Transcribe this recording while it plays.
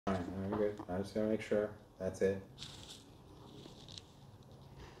I just gotta make sure. That's it.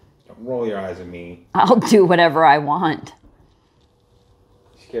 Don't roll your eyes at me. I'll do whatever I want.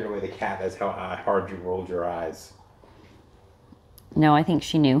 You scared away the cat. That's how hard you rolled your eyes. No, I think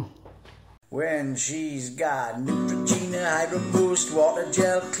she knew. When she's got Neutrogena, Hydro Boost, Water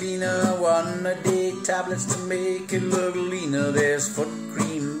Gel Cleaner, 1 a day tablets to make it look leaner. There's foot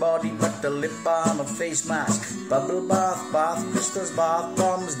cream, body butter, lip balm, a face mask, bubble bath, bath crystals, bath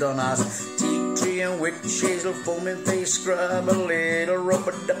bombs, done as tea tree and witch hazel, foaming face scrub, a little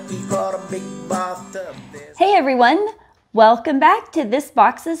rubber ducky for a big bathtub. Hey everyone, welcome back to This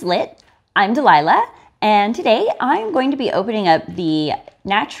Box is Lit. I'm Delilah, and today I'm going to be opening up the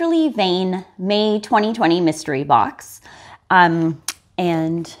Naturally Vain May 2020 mystery box.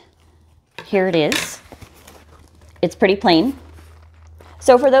 And here it is. It's pretty plain.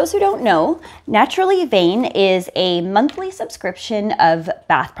 So for those who don't know, Naturally Vain is a monthly subscription of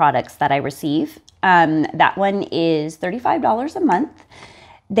bath products that I receive. That one is $35 a month.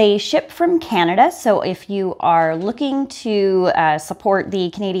 They ship from Canada, so if you are looking to support the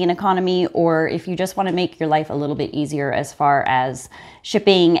Canadian economy, or if you just want to make your life a little bit easier as far as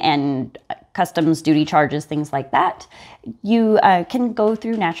shipping and customs duty charges, things like that, you can go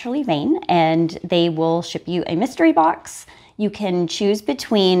through Naturally Vain and they will ship you a mystery box. You can choose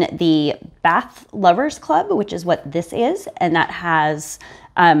between the Bath Lovers Club, which is what this is, and that has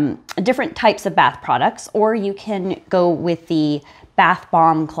different types of bath products, or you can go with the Bath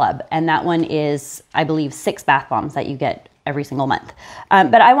Bomb Club, and that one is, I believe, 6 bath bombs that you get every single month.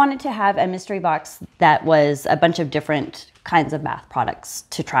 But I wanted to have a mystery box that was a bunch of different kinds of bath products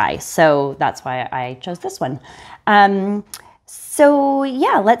to try, so that's why I chose this one. So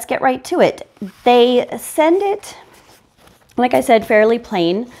yeah, let's get right to it. They send it, like I said, fairly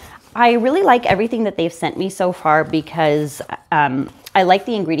plain. I really like everything that they've sent me so far because I like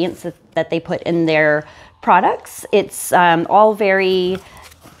the ingredients that they put in their products. It's all very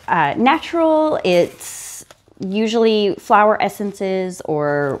natural. It's usually flower essences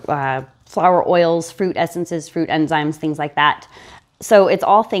or flower oils, fruit essences, fruit enzymes, things like that. So it's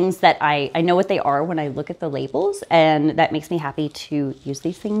all things that I know what they are when I look at the labels, and that makes me happy to use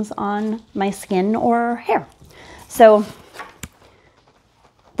these things on my skin or hair. So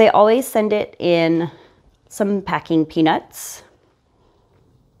they always send it in some packing peanuts.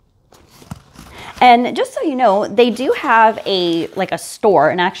 And just so you know, they do have like a store,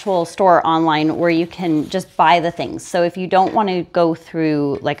 an actual store online where you can just buy the things. So if you don't want to go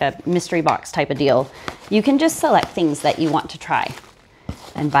through like a mystery box type of deal, you can just select things that you want to try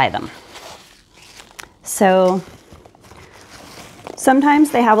and buy them. So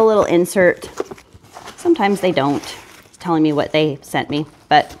sometimes they have a little insert, sometimes they don't. It's telling me what they sent me,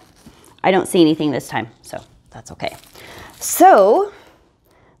 but I don't see anything this time, so that's okay. So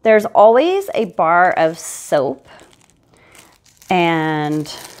there's always a bar of soap, and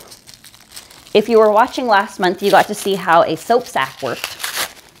if you were watching last month, you got to see how a soap sack worked.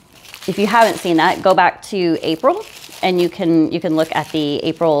 If you haven't seen that, go back to April, and you can look at the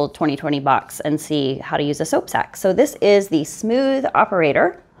April 2020 box and see how to use a soap sack. So this is the Smooth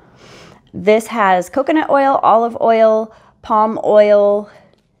Operator. This has coconut oil, olive oil, palm oil,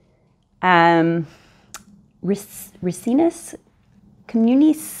 ricinus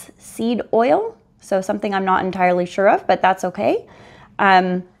communis seed oil, so something I'm not entirely sure of, but that's okay.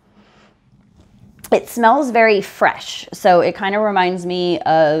 It smells very fresh, so it kind of reminds me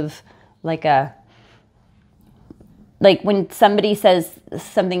of like when somebody says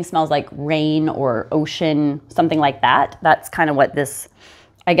something smells like rain or ocean, something like that. That's kind of what this,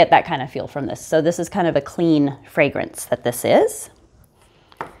 I get that kind of feel from this. So this is kind of a clean fragrance that this is.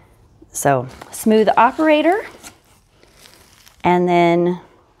 So Smooth Operator. And then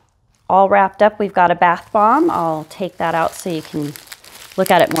all wrapped up, we've got a bath bomb. I'll take that out so you can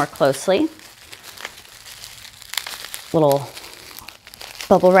look at it more closely. Little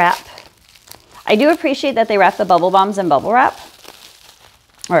bubble wrap. I do appreciate that they wrap the bubble bombs in bubble wrap,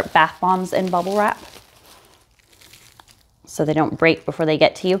 or bath bombs in bubble wrap, so they don't break before they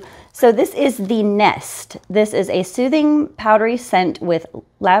get to you. So this is the Nest. This is a soothing powdery scent with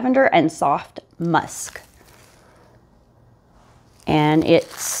lavender and soft musk. And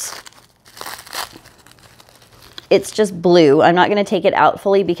it's just blue. I'm not going to take it out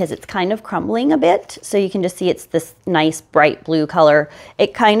fully because it's kind of crumbling a bit. So you can just see it's this nice bright blue color.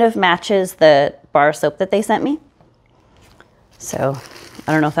 It kind of matches the bar of soap that they sent me. So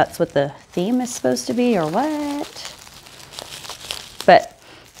I don't know if that's what the theme is supposed to be or what. But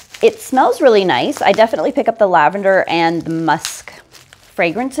it smells really nice. I definitely pick up the lavender and the musk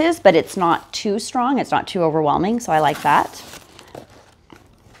fragrances, but it's not too strong. It's not too overwhelming. So I like that.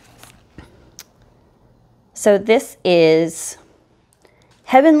 So this is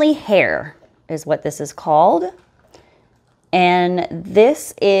Heavenly Hair is what this is called. And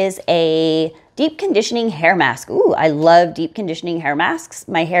this is a deep conditioning hair mask. Ooh, I love deep conditioning hair masks.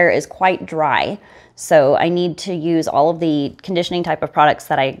 My hair is quite dry, so I need to use all of the conditioning type of products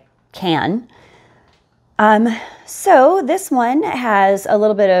that I can. So this one has a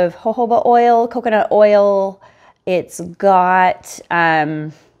little bit of jojoba oil, coconut oil. It's got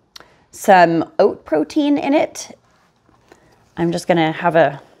some oat protein in it. I'm just gonna have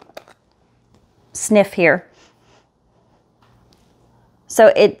a sniff here.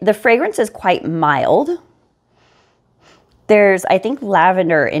 So the fragrance is quite mild. There's, I think,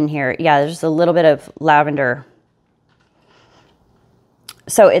 lavender in here. Yeah, there's just a little bit of lavender.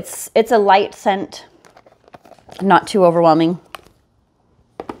 So it's a light scent, not too overwhelming.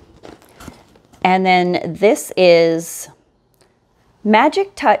 And then this is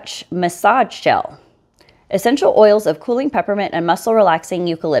Magic Touch Massage Gel. Essential oils of cooling peppermint and muscle relaxing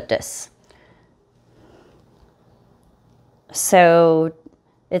eucalyptus. So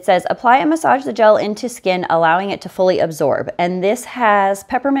it says, apply and massage the gel into skin, allowing it to fully absorb. And this has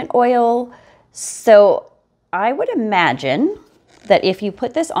peppermint oil. So I would imagine that if you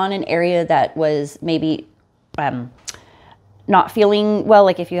put this on an area that was maybe not feeling well,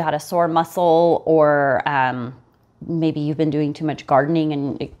 like if you had a sore muscle, or maybe you've been doing too much gardening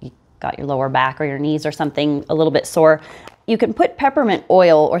and you got your lower back or your knees or something a little bit sore, you can put peppermint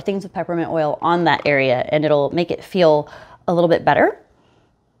oil or things with peppermint oil on that area and it'll make it feel a little bit better.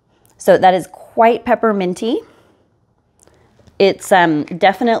 So that is quite pepperminty. It's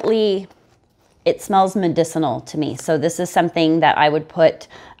definitely, it smells medicinal to me. So this is something that I would put,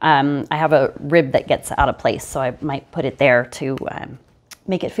 I have a rib that gets out of place, so I might put it there to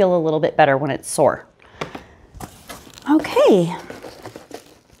make it feel a little bit better when it's sore. Okay.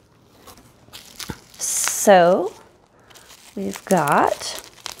 So we've got,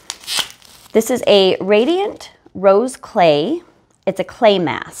 this is a Radiant Rose Clay. It's a clay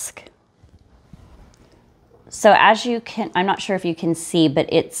mask. So as you can, I'm not sure if you can see, but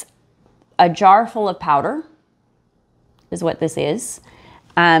it's a jar full of powder is what this is.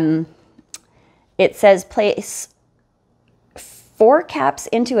 It says place 4 caps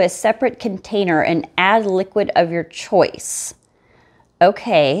into a separate container and add liquid of your choice.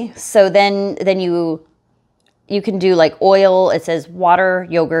 Okay, so then you can do like oil. It says water,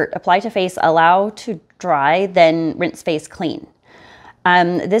 yogurt, apply to face, allow to dry, then rinse face clean.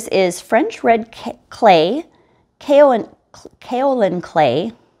 This is French red clay, kaolin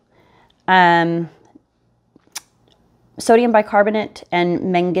clay, sodium bicarbonate, and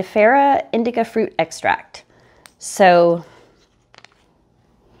Mangifera indica fruit extract. So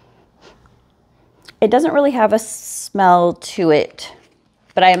it doesn't really have a smell to it,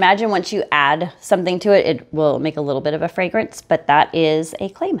 but I imagine once you add something to it, it will make a little bit of a fragrance, but that is a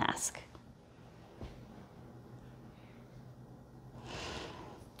clay mask.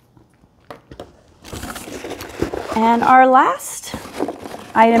 And our last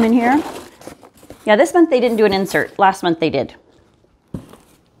item in here, yeah, this month they didn't do an insert. Last month they did.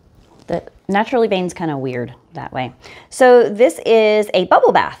 The Naturally Vain's kind of weird that way. So this is a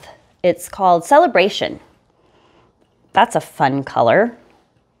bubble bath. It's called Celebration. That's a fun color.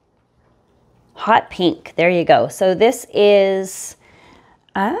 Hot pink, there you go. So this is,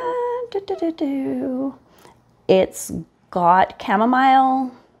 it's got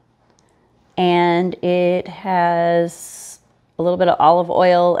chamomile, and it has a little bit of olive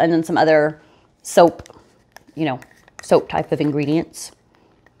oil and then some other soap, you know, soap type of ingredients.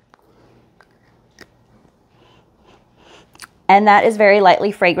 And that is very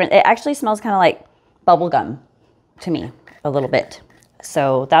lightly fragrant. It actually smells kind of like bubble gum to me a little bit.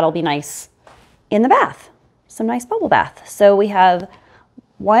 So that'll be nice in the bath. Some nice bubble bath. So we have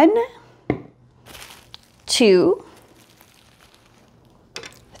 1, 2,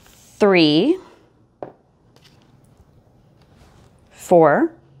 3,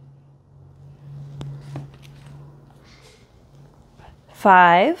 4,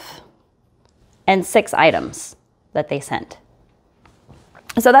 5, and 6 items that they sent.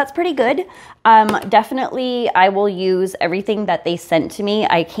 So that's pretty good. Definitely I will use everything that they sent to me.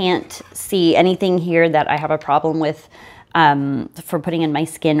 I can't see anything here that I have a problem with for putting in my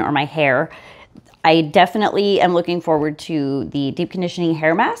skin or my hair. I definitely am looking forward to the deep conditioning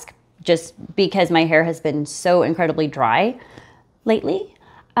hair mask, just because my hair has been so incredibly dry lately.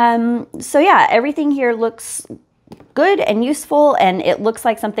 So yeah, everything here looks good and useful, and it looks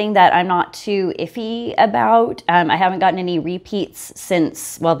like something that I'm not too iffy about. I haven't gotten any repeats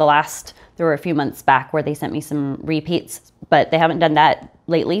since, well, there were a few months back where they sent me some repeats, but they haven't done that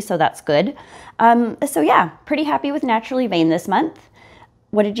lately, so that's good. So yeah, pretty happy with Naturally Vain this month.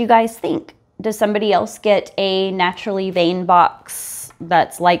 What did you guys think? Does somebody else get a Naturally Vain box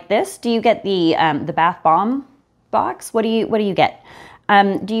that's like this? Do you get the bath bomb box? What do you get?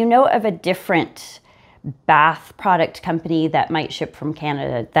 Do you know of a different bath product company that might ship from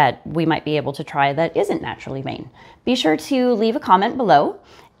Canada that we might be able to try that isn't Naturally Vain? Be sure to leave a comment below,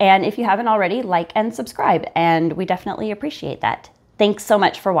 and if you haven't already, like and subscribe, and we definitely appreciate that. Thanks so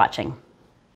much for watching.